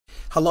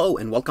Hello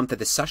and welcome to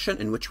this session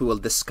in which we will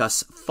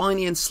discuss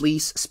finance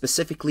lease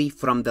specifically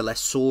from the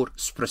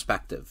lessor's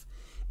perspective.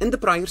 In the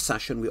prior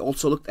session, we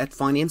also looked at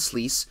finance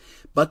lease,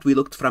 but we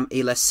looked from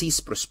a lessee's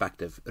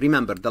perspective.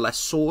 Remember, the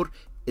lessor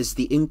is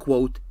the, in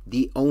quote,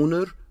 the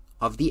owner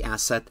of the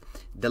asset.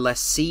 The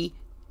lessee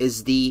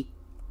is the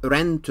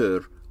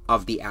renter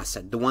of the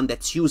asset, the one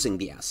that's using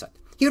the asset.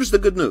 Here's the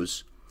good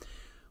news.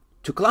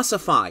 To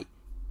classify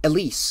a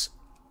lease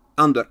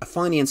under a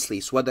finance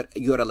lease, whether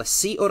you're a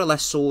lessee or a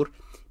lessor,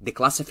 the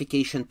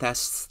classification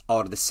tests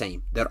are the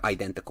same. They're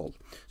identical.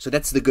 So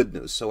that's the good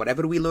news. So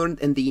whatever we learned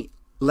in the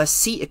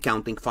lessee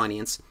accounting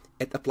finance,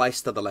 it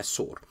applies to the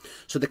lessor.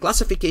 So the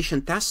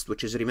classification test,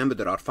 which is, remember,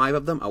 there are 5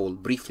 of them, I will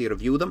briefly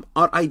review them,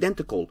 are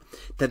identical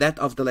to that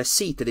of the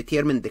lessee to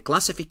determine the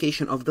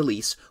classification of the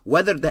lease,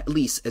 whether that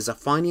lease is a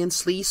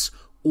finance lease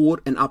or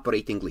an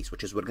operating lease,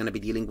 which is we're going to be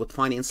dealing with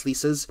finance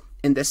leases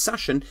in this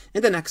session.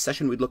 In the next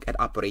session, we look at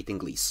operating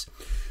lease.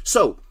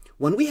 So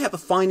when we have a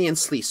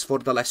finance lease for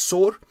the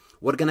lessor,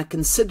 we're going to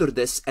consider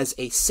this as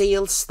a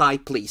sales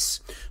type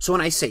lease. So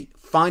when I say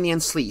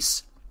finance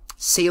lease,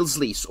 sales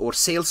lease, or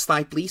sales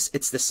type lease,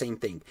 it's the same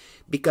thing.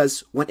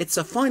 Because when it's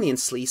a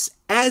finance lease,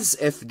 as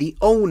if the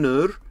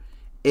owner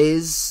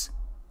is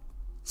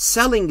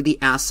selling the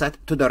asset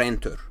to the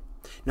renter.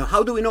 Now,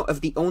 how do we know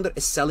if the owner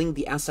is selling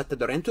the asset to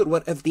the renter?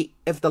 Or if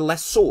the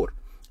lessor,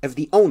 if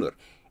the owner,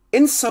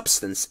 in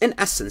substance, in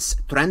essence,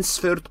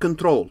 transferred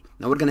control.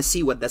 Now we're going to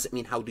see what does it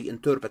mean, how do you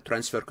interpret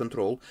transfer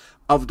control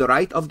of the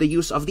right of the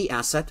use of the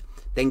asset.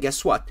 Then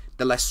guess what?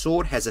 The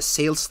lessor has a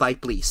sales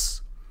type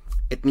lease.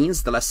 It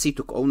means the lessee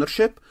took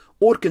ownership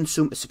or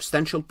consumed a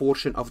substantial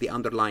portion of the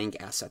underlying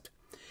asset.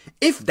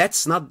 If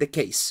that's not the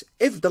case,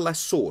 if the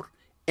lessor,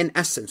 in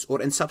essence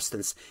or in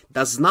substance,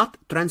 does not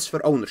transfer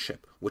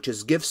ownership, which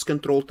is gives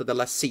control to the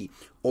lessee,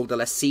 or the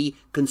lessee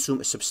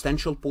consume a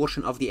substantial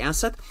portion of the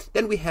asset,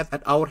 then we have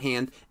at our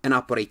hand an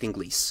operating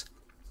lease.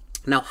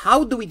 Now,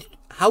 how do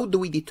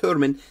we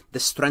determine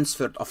this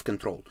transfer of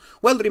control?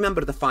 Well,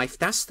 remember the 5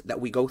 tests that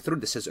we go through.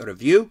 This is a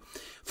review.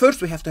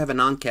 First, we have to have a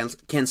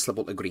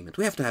non-cancelable agreement.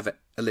 We have to have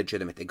a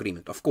legitimate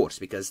agreement, of course,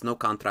 because no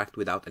contract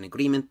without an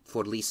agreement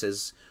for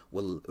leases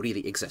will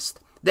really exist.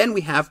 Then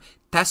we have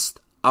test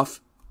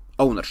of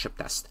ownership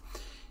test.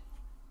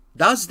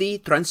 Does the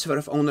transfer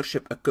of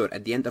ownership occur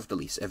at the end of the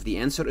lease? If the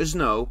answer is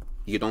no,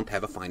 you don't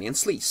have a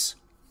finance lease.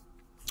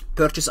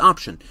 Purchase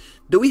option.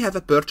 Do we have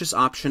a purchase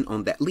option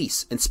on that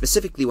lease? And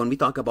specifically, when we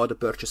talk about a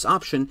purchase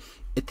option,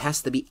 it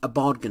has to be a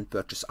bargain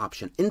purchase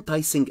option,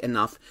 enticing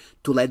enough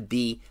to let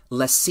the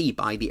lessee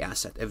buy the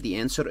asset. If the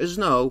answer is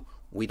no,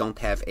 we don't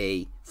have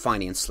a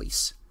finance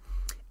lease.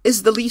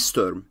 Is the lease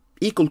term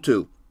equal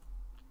to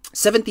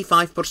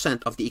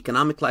 75% of the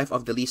economic life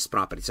of the leased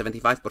property,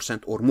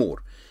 75% or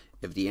more?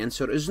 If the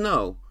answer is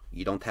no,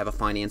 you don't have a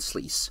finance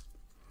lease.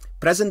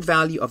 Present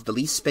value of the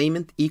lease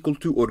payment equal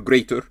to or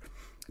greater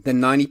than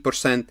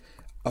 90%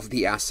 of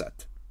the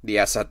asset. The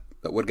asset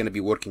that we're going to be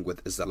working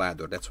with is the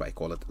ladder. That's why I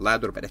call it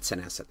ladder, but it's an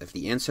asset. If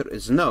the answer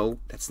is no,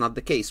 that's not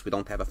the case. We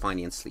don't have a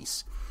finance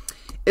lease.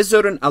 Is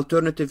there an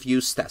alternative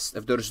use test?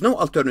 If there is no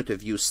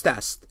alternative use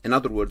test, in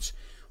other words,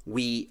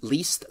 we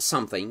leased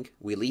something,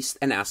 we leased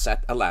an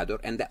asset, a ladder,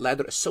 and that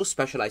ladder is so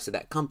specialized to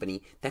that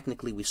company,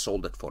 technically we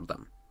sold it for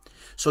them.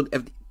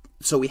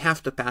 So we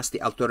have to pass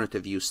the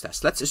alternative use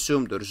test. Let's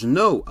assume there's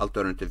no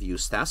alternative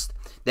use test,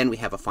 then we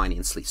have a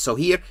finance lease. So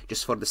here,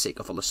 just for the sake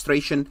of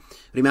illustration,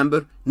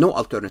 remember, no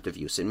alternative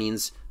use. It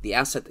means the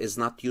asset is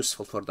not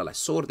useful for the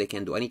lessor. They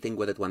can do anything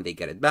with it when they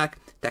get it back.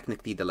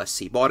 Technically, the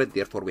lessee bought it,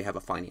 therefore we have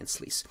a finance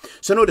lease.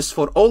 So notice,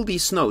 for all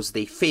these no's,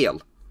 they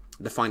fail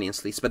the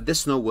finance lease, but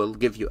this no will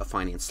give you a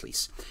finance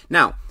lease.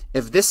 Now,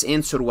 if this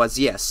answer was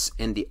yes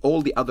and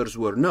all the others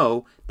were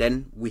no,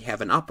 then we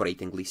have an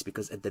operating lease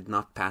because it did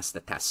not pass the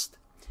test.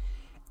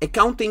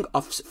 Accounting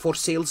for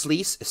sales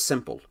lease is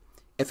simple.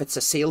 If it's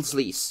a sales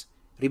lease,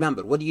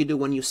 remember, what do you do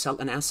when you sell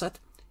an asset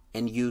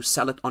and you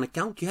sell it on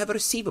account? You have a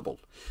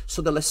receivable.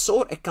 So the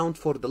lessor account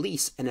for the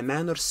lease in a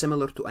manner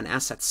similar to an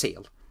asset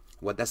sale.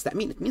 What does that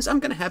mean? It means I'm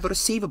going to have a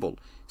receivable.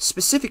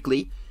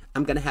 Specifically,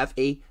 I'm going to have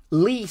a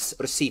lease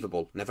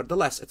receivable.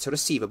 Nevertheless, it's a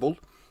receivable.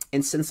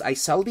 And since I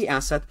sell the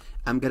asset,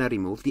 I'm going to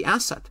remove the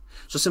asset.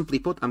 So simply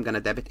put, I'm going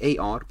to debit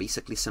AR,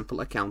 basically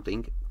simple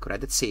accounting,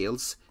 credit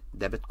sales,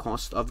 debit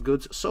cost of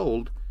goods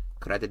sold,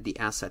 credit the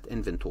asset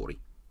inventory.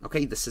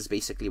 Okay, this is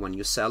basically when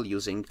you sell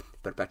using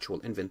perpetual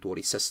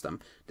inventory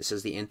system. This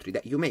is the entry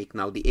that you make.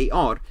 Now the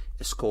AR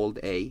is called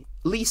a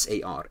lease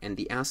AR, and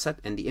the asset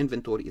and the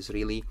inventory is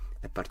really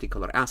a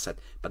particular asset,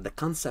 but the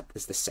concept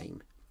is the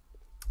same.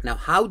 Now,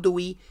 how do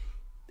we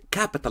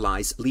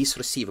capitalize lease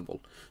receivable?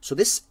 So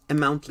this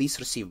amount lease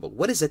receivable,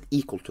 what is it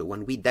equal to?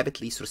 When we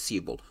debit lease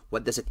receivable,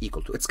 what does it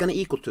equal to? It's going to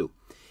equal to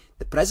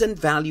the present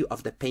value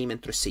of the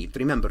payment received.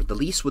 Remember, the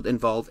lease would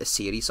involve a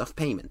series of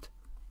payment.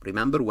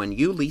 Remember, when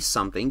you lease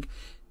something,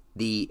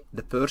 the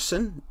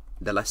person,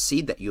 the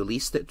lessee that you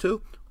leased it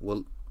to,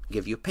 will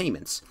give you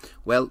payments.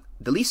 Well,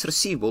 the lease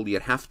receivable,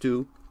 you have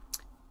to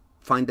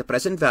find the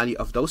present value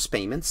of those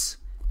payments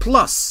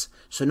plus.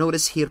 So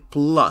notice here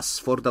plus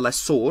for the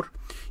lessor,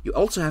 you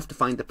also have to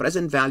find the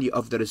present value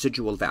of the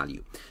residual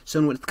value.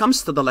 So when it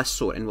comes to the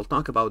lessor, and we'll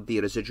talk about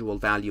the residual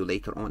value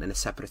later on in a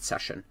separate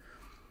session,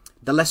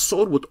 the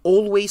lessor would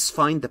always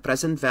find the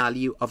present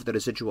value of the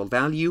residual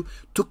value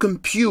to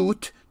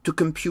compute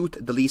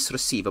the lease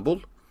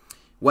receivable,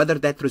 whether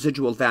that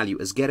residual value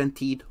is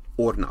guaranteed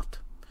or not.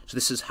 So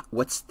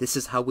this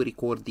is how we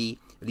record the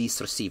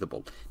lease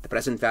receivable: the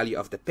present value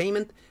of the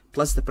payment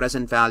plus the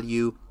present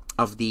value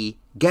of the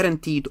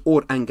guaranteed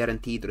or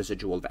unguaranteed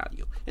residual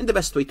value. And the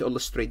best way to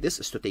illustrate this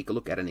is to take a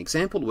look at an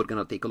example. We're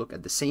going to take a look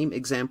at the same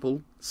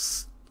example,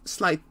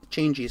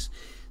 change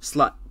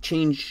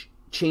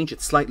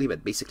it slightly,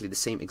 but basically the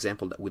same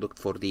example that we looked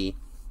for the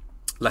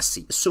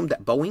lessee. Assume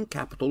that Boeing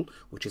Capital,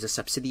 which is a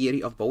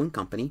subsidiary of Boeing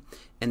Company,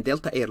 and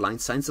Delta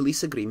Airlines signs a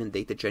lease agreement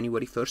dated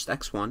January 1st,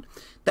 X1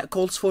 that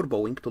calls for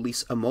Boeing to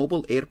lease a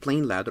mobile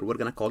airplane ladder, we're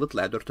going to call it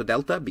ladder, to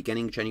Delta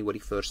beginning January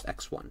 1st,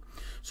 X1.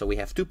 So we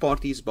have two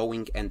parties,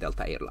 Boeing and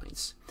Delta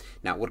Airlines.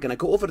 Now we're going to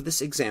go over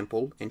this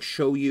example and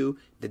show you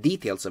the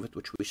details of it,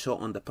 which we saw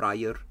on the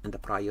prior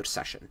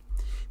session.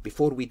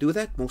 Before we do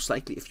that, most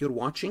likely if you're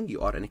watching,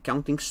 you are an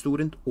accounting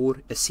student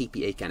or a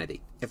CPA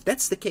candidate. If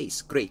that's the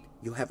case, great,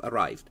 you have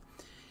arrived.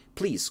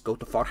 Please go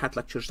to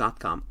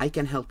farhatlectures.com. I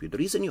can help you. The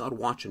reason you are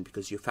watching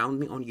because you found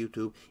me on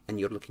YouTube and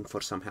you're looking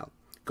for some help.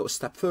 Go a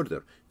step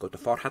further. Go to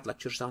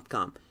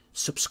farhatlectures.com.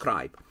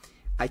 Subscribe.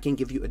 I can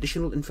give you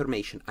additional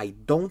information. I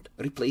don't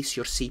replace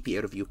your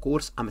CPA review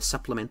course. I'm a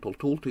supplemental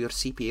tool to your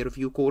CPA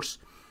review course.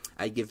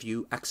 I give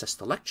you access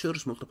to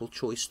lectures, multiple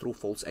choice, true,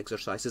 false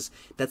exercises.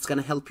 That's going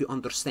to help you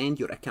understand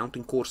your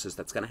accounting courses.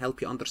 That's going to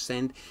help you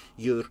understand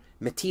your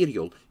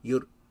material,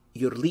 your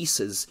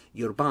leases,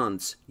 your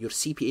bonds, your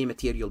CPA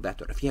material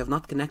better. If you have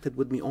not connected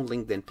with me on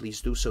LinkedIn,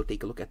 please do so.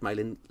 Take a look at my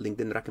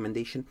LinkedIn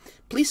recommendation.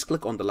 Please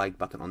click on the like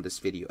button on this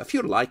video. If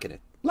you're liking it,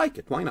 like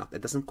it. Why not?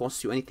 It doesn't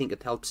cost you anything.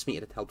 It helps me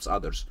and it helps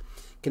others.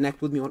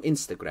 Connect with me on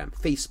Instagram,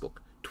 Facebook,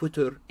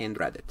 Twitter, and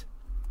Reddit.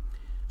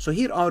 So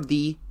here are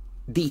the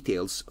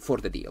details for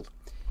the deal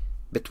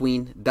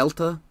between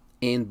Delta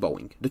and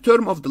Boeing. The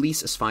term of the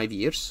lease is 5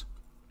 years.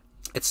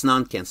 It's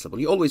non-cancelable.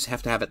 You always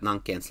have to have it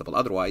non-cancelable.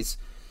 Otherwise,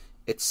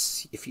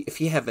 it's if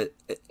you have an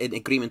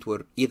agreement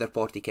where either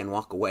party can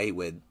walk away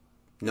with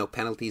no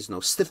penalties,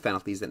 no stiff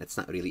penalties, then it's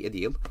not really a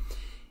deal.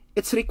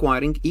 It's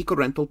requiring equal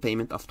rental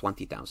payment of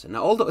 $20,000.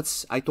 Now, although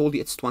I told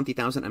you it's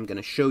 $20,000, I'm going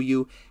to show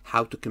you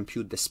how to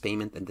compute this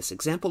payment in this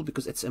example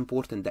because it's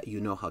important that you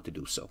know how to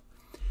do so.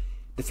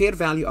 The fair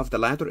value of the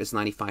ladder is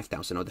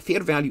 $95,000. Now, the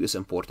fair value is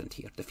important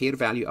here. The fair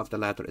value of the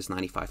ladder is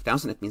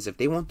 $95,000. It means if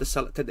they want to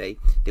sell it today,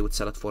 they would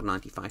sell it for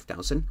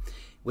 $95,000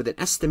 with an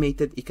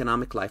estimated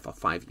economic life of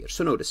 5 years.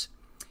 So notice,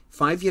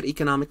 5-year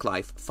economic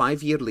life,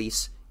 5-year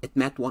lease. It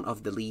met one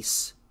of the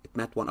lease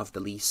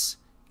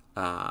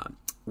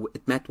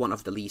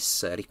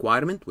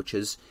requirement, which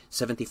is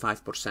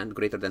 75%,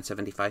 greater than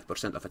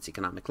 75% of its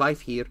economic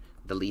life. Here,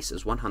 the lease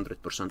is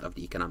 100% of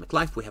the economic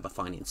life. We have a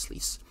finance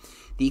lease.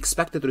 The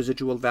expected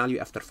residual value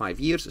after 5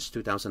 years is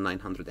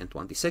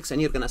 $2,926,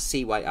 and you're going to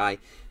see why I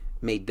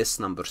made this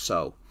number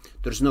so.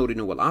 There's no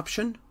renewal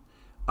option.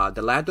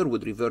 The ladder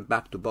would revert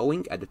back to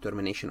Boeing at the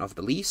termination of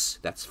the lease.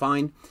 That's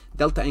fine.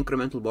 Delta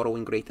incremental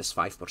borrowing rate is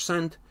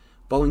 5%.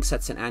 Boeing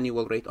sets an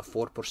annual rate of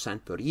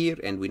 4% per year,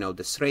 and we know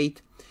this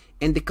rate.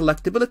 And the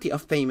collectibility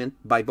of payment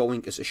by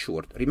Boeing is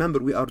assured. Remember,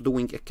 we are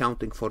doing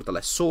accounting for the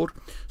lessor,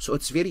 so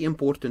it's very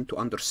important to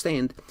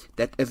understand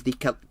that if the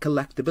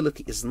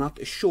collectibility is not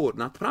assured,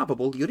 not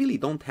probable, you really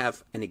don't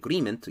have an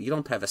agreement, you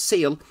don't have a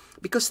sale,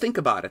 because think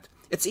about it.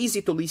 It's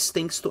easy to lease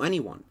things to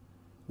anyone.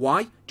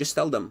 Why? Just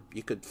tell them.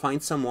 You could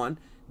find someone,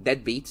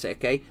 deadbeat, say,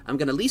 okay, I'm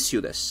going to lease you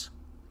this.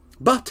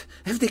 But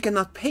if they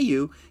cannot pay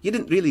you, you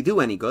didn't really do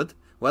any good.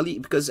 Well,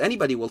 because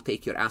anybody will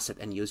take your asset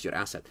and use your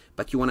asset.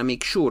 But you want to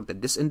make sure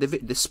that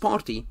this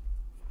party,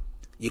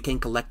 you can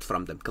collect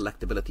from them.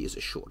 Collectability is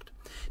assured.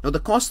 Now, the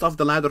cost of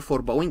the ladder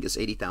for Boeing is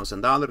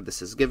 $80,000.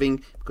 This is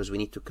giving because we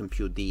need to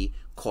compute the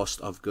cost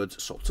of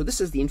goods sold. So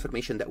this is the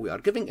information that we are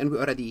giving, and we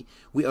already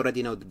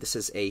know that this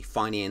is a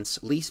finance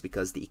lease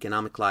because the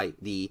economic life,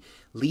 the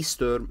lease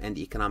term and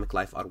the economic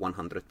life are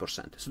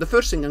 100%. So the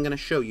first thing I'm going to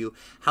show you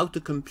how to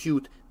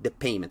compute the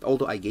payment.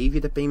 Although I gave you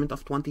the payment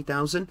of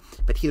 $20,000,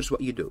 but here's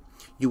what you do: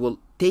 you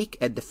will take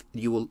the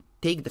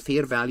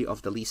fair value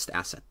of the leased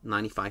asset,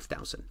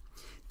 $95,000.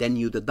 Then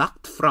you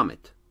deduct from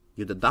it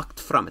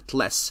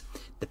less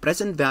the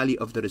present value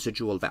of the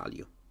residual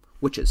value,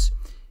 which is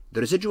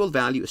the residual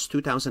value is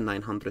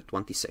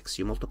 $2,926.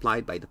 You multiply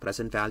it by the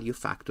present value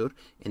factor,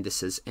 and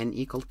this is I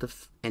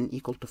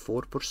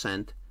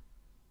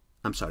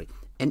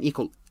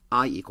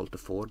equal to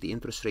 4, the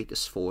interest rate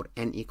is 4,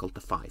 n equal to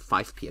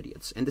 5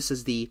 periods, and this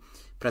is the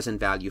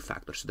present value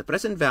factor. So the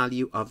present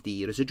value of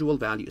the residual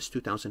value is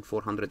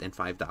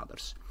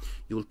 $2,405.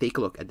 You will take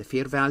a look at the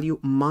fair value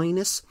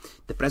minus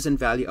the present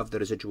value of the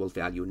residual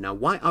value. Now,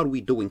 why are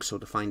we doing so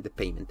to find the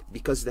payment?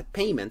 Because the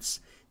payments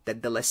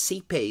that the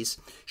lessee pays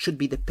should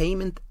be the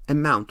payment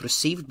amount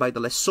received by the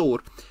lessor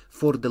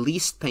for the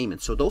leased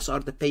payment. So those are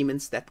the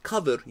payments that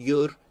cover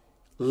your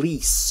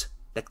lease.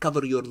 that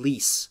cover your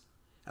lease.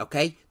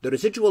 Okay, the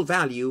residual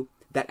value,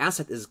 that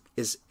asset is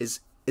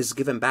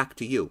given back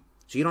to you.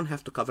 So you don't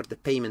have to cover the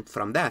payment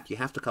from that. You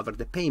have to cover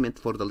the payment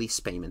for the lease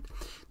payment.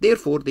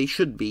 Therefore, they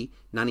should be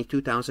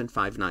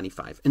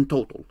 $92,595 in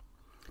total.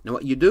 Now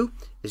what you do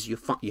is you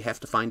have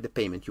to find the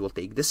payment. You will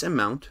take this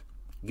amount,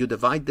 you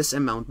divide this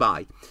amount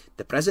by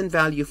the present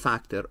value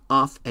factor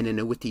of an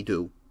annuity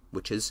due,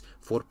 which is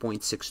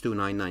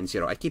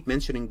 4.62990. I keep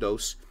mentioning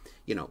those,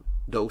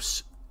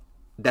 those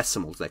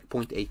decimals like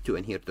 0.82,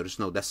 and here there's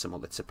no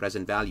decimal. It's a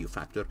present value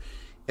factor.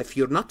 If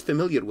you're not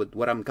familiar with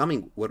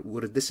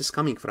where this is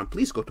coming from,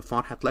 please go to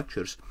Farhat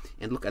Lectures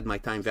and look at my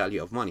time value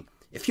of money.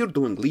 If you're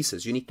doing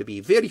leases, you need to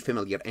be very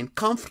familiar and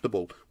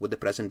comfortable with the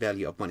present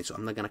value of money. So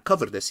I'm not going to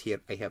cover this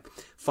here. I have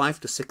 5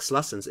 to 6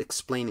 lessons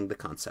explaining the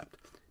concept.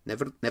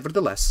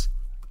 Nevertheless,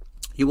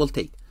 you will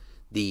take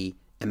the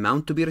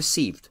amount to be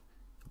received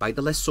by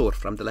the lessor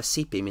from the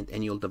lessee payment,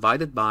 and you'll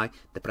divide it by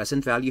the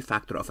present value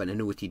factor of an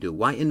annuity due.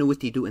 Why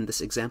annuity due in this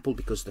example?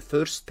 Because the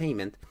first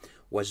payment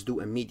was due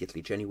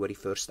immediately, January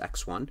 1st,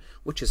 X1,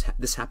 which is,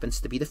 this happens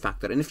to be the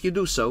factor. And if you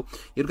do so,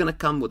 you're going to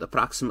come with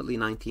approximately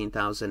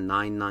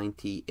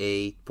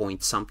 19,998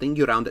 point something.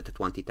 You round it to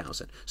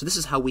 20,000. So this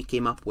is how we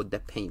came up with the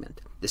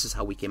payment.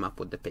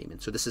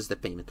 So this is the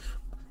payment.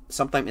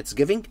 Sometime it's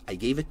giving. I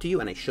gave it to you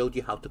and I showed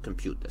you how to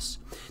compute this.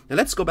 Now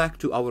let's go back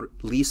to our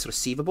lease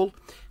receivable.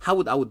 How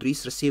would our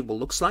lease receivable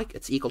looks like?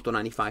 It's equal to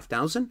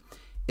 95,000.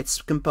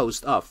 It's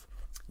composed of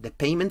the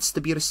payments to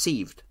be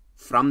received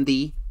from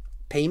the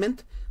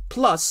payment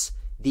plus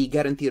the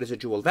guarantee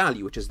residual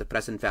value, which is the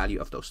present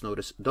value of those.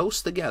 Notice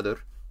those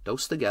together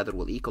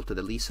will equal to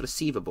the lease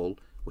receivable,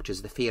 which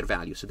is the fair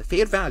value. So the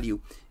fair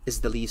value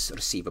is the lease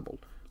receivable.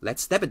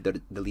 Let's debit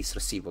the lease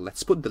receivable.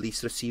 Let's put the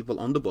lease receivable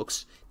on the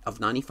books of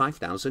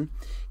 95,000,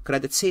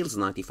 credit sales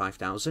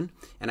 95,000,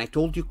 and I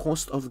told you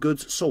cost of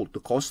goods sold. The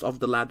cost of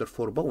the ladder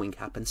for Boeing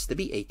happens to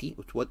be 80,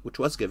 which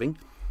was giving,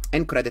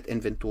 and credit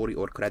inventory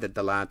or credit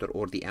the ladder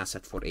or the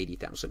asset for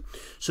 80,000.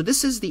 So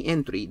this is the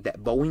entry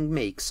that Boeing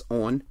makes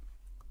on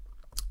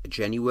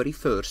January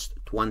 1st,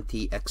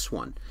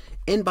 20X1.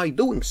 And by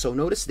doing so,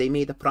 notice they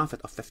made a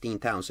profit of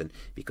 15,000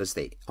 because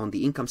they, on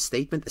the income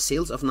statement, the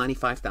sales of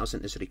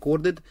 95,000 is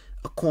recorded,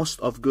 a cost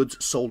of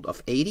goods sold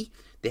of 80,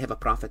 they have a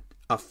profit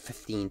of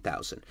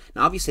 15,000.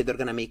 Now obviously they're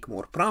going to make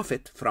more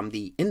profit from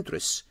the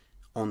interest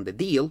on the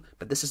deal,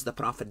 but this is the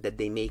profit that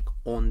they make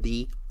on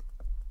the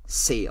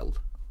sale.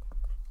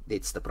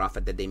 It's the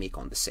profit that they make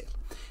on the sale.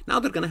 Now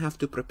they're going to have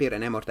to prepare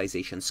an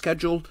amortization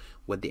schedule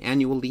with the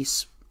annual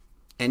lease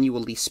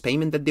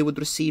payment that they would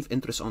receive,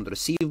 interest on the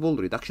receivable,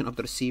 reduction of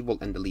the receivable,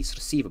 and the lease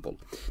receivable.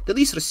 The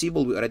lease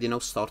receivable we already know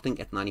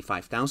starting at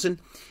 95,000.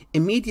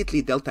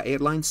 Immediately Delta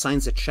Airlines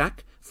signs a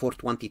check for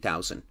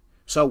 20,000.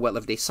 So well,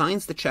 if they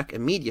signs the check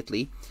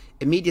immediately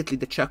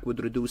the check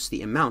would reduce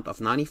the amount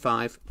of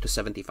 95 to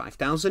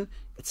 75,000.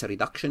 It's a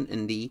reduction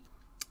in the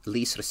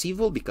lease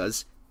receivable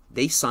because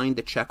they signed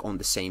the check on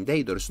the same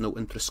day. There's no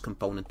interest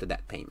component to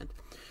that payment.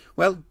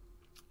 Well,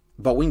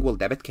 Boeing will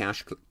debit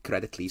cash,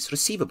 credit lease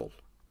receivable.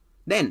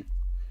 Then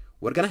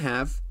we're going to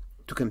have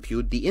to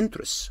compute the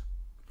interest.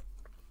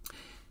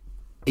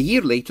 A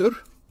year later,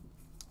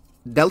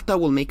 Delta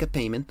will make a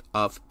payment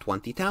of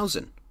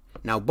 20,000.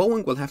 Now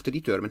Boeing will have to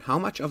determine how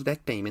much of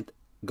that payment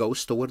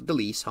goes toward the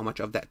lease, how much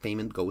of that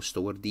payment goes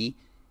toward the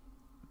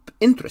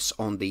interest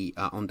on the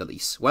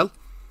lease. Well,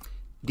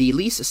 the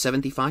lease is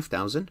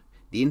 75,000.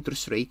 The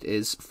interest rate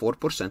is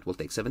 4%. We'll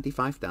take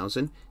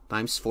 75,000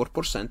 times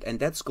 4%, and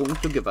that's going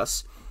to give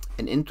us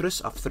an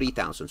interest of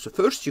 3,000. So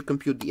first you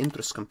compute the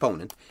interest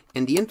component,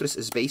 and the interest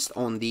is based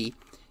on the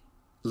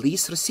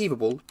lease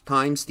receivable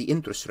times the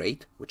interest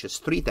rate, which is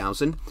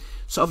 3,000.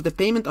 So of the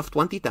payment of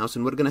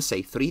 20,000, we're going to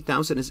say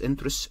 3,000 is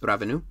interest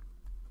revenue.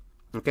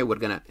 Okay,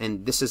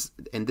 and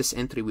this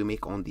entry we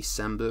make on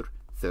December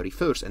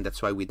 31st, and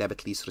that's why we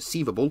debit lease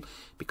receivable,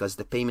 because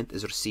the payment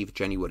is received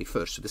January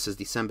 1st. So this is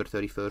December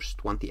 31st,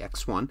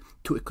 20X1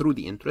 to accrue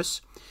the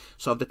interest.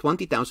 So of the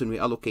 20,000, we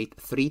allocate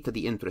 3 to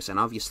the interest, and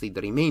obviously the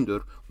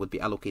remainder would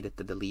be allocated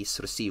to the lease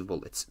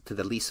receivable. It's to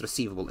the lease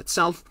receivable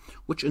itself,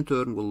 which in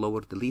turn will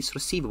lower the lease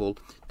receivable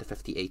to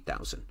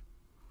 58,000.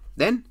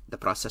 Then the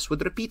process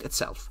would repeat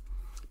itself.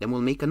 Then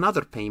we'll make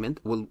another payment.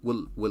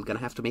 We're gonna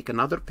have to make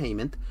another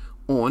payment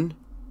on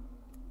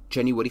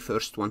January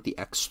 1st,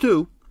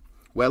 20X2.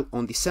 Well,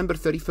 on December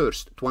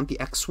 31st,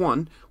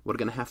 20X1, we're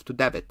going to have to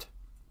debit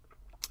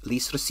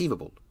lease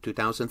receivable,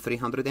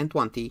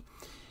 2,320,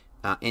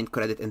 and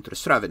credit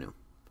interest revenue.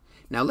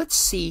 Now, let's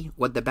see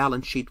what the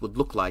balance sheet would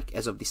look like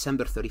as of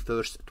December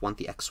 31st,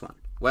 20X1.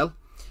 Well,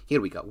 here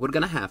we go. We're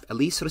going to have a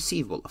lease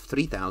receivable of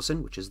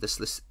 3,000, which is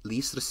this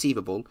lease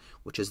receivable,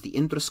 which is the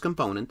interest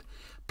component,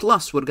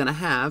 plus we're going to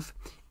have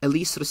a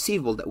lease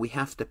receivable that we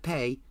have to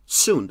pay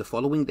soon, the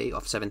following day,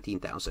 of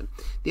 17,000.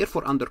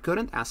 Therefore, under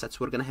current assets,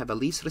 we're going to have a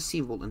lease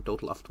receivable in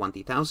total of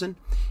 20,000,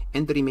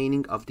 and the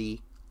remaining of the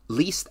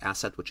leased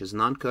asset, which is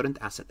non-current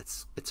asset,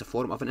 it's a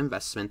form of an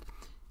investment,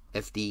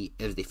 of the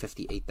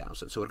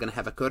 58,000. So we're going to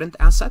have a current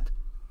asset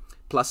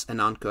plus a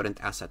non-current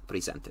asset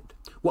presented.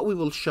 What we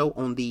will show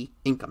on the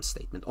income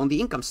statement. On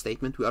the income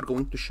statement, we are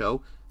going to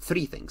show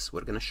three things.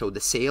 We're going to show the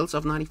sales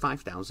of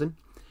 $95,000,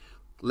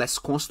 less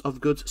cost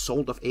of goods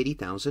sold of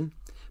 $80,000,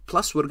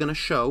 plus we're going to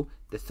show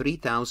the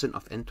 $3,000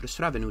 of interest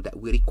revenue that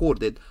we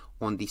recorded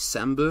on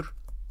December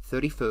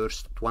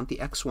 31st,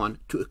 20x1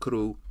 to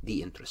accrue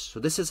the interest. So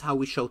this is how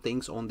we show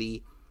things on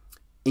the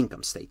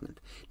income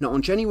statement. Now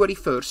on January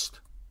 1st,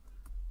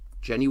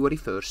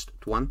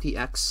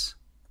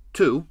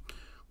 20x2,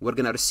 we're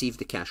going to receive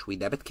the cash. We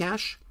debit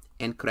cash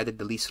and credit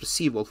the lease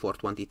receivable for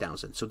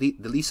 $20,000. So the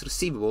lease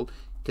receivable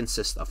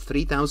consists of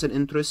 $3,000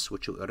 interest,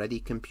 which we already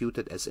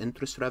computed as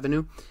interest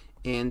revenue,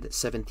 and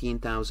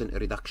 $17,000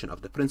 reduction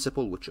of the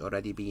principal, which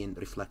already being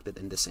reflected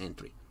in this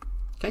entry.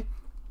 Okay,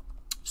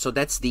 so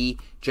that's the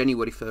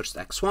January 1st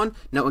x1.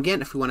 Now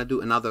again, if we want to do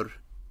another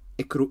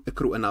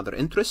accrue another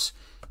interest,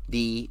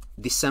 the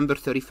December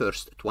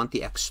 31st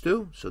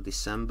 20x2, so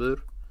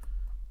December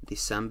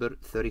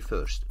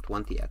 31st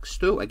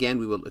 20x2, again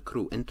we will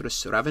accrue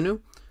interest revenue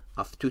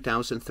of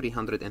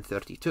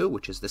 $2,332,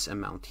 which is this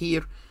amount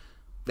here.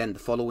 Then the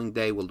following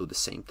day we'll do the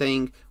same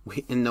thing.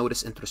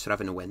 Notice interest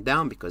revenue went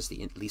down because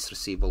the lease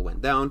receivable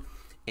went down,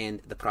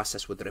 and the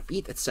process would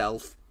repeat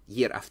itself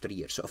year after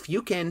year. So if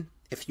you can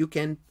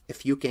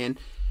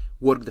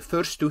work the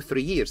first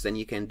 2-3 years, then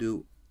you can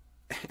do,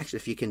 actually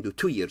if you can do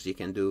 2 years, you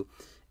can do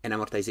an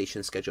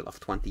amortization schedule of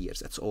 20 years.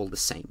 That's all the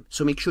same.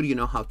 So make sure you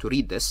know how to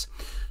read this.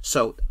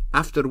 So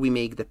after we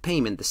make the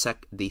payment,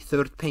 the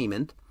third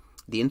payment,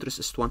 the interest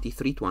is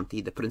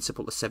 $2,320, the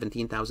principal is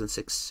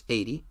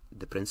 $17,680,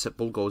 the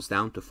principal goes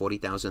down to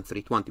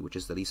 $40,320, which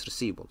is the lease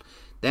receivable.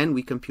 Then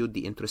we compute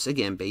the interest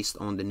again based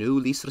on the new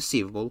lease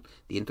receivable.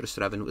 The interest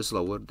revenue is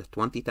lower, the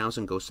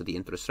 $20,000 goes to the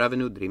interest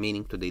revenue, the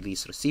remaining to the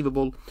lease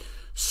receivable,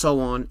 so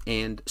on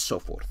and so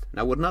forth.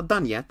 Now we're not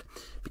done yet,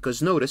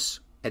 because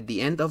notice at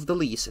the end of the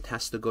lease it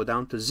has to go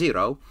down to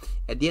 0.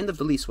 At the end of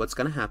the lease, what's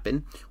going to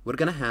happen, we're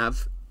going to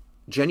have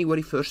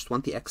January 1st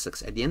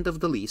 20x6. At the end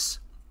of the lease,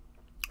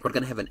 we're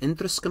going to have an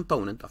interest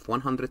component of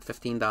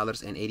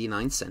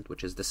 $115.89,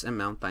 which is this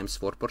amount times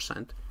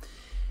 4%.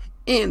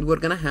 And we're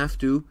going to have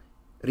to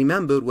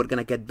remember, we're going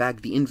to get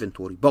back the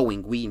inventory.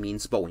 Boeing, we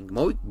means Boeing.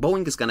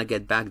 Boeing is going to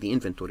get back the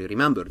inventory.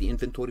 Remember, the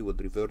inventory would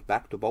revert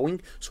back to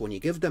Boeing. So when you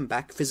give them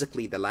back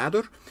physically the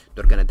ladder,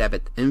 they're going to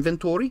debit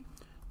inventory,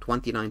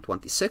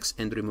 $29.26,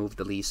 and remove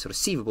the lease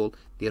receivable.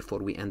 Therefore,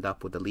 we end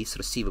up with a lease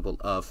receivable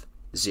of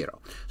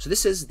 0. So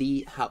this is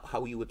the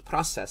how you would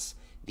process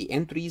the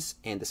entries,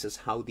 and this is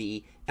how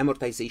the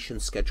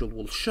amortization schedule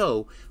will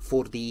show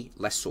for the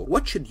lessor.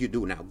 What should you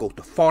do now? Go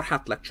to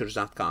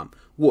farhatlectures.com,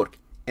 work,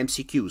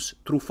 MCQs,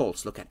 true,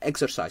 false, look at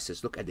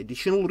exercises, look at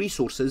additional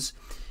resources,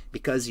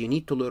 because you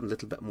need to learn a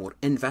little bit more.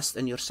 Invest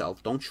in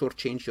yourself. Don't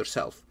shortchange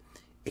yourself.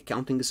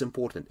 Accounting is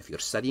important. If you're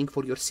studying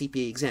for your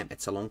CPA exam,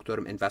 it's a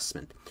long-term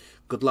investment.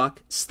 Good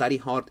luck, study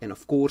hard, and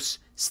of course,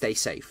 stay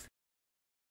safe.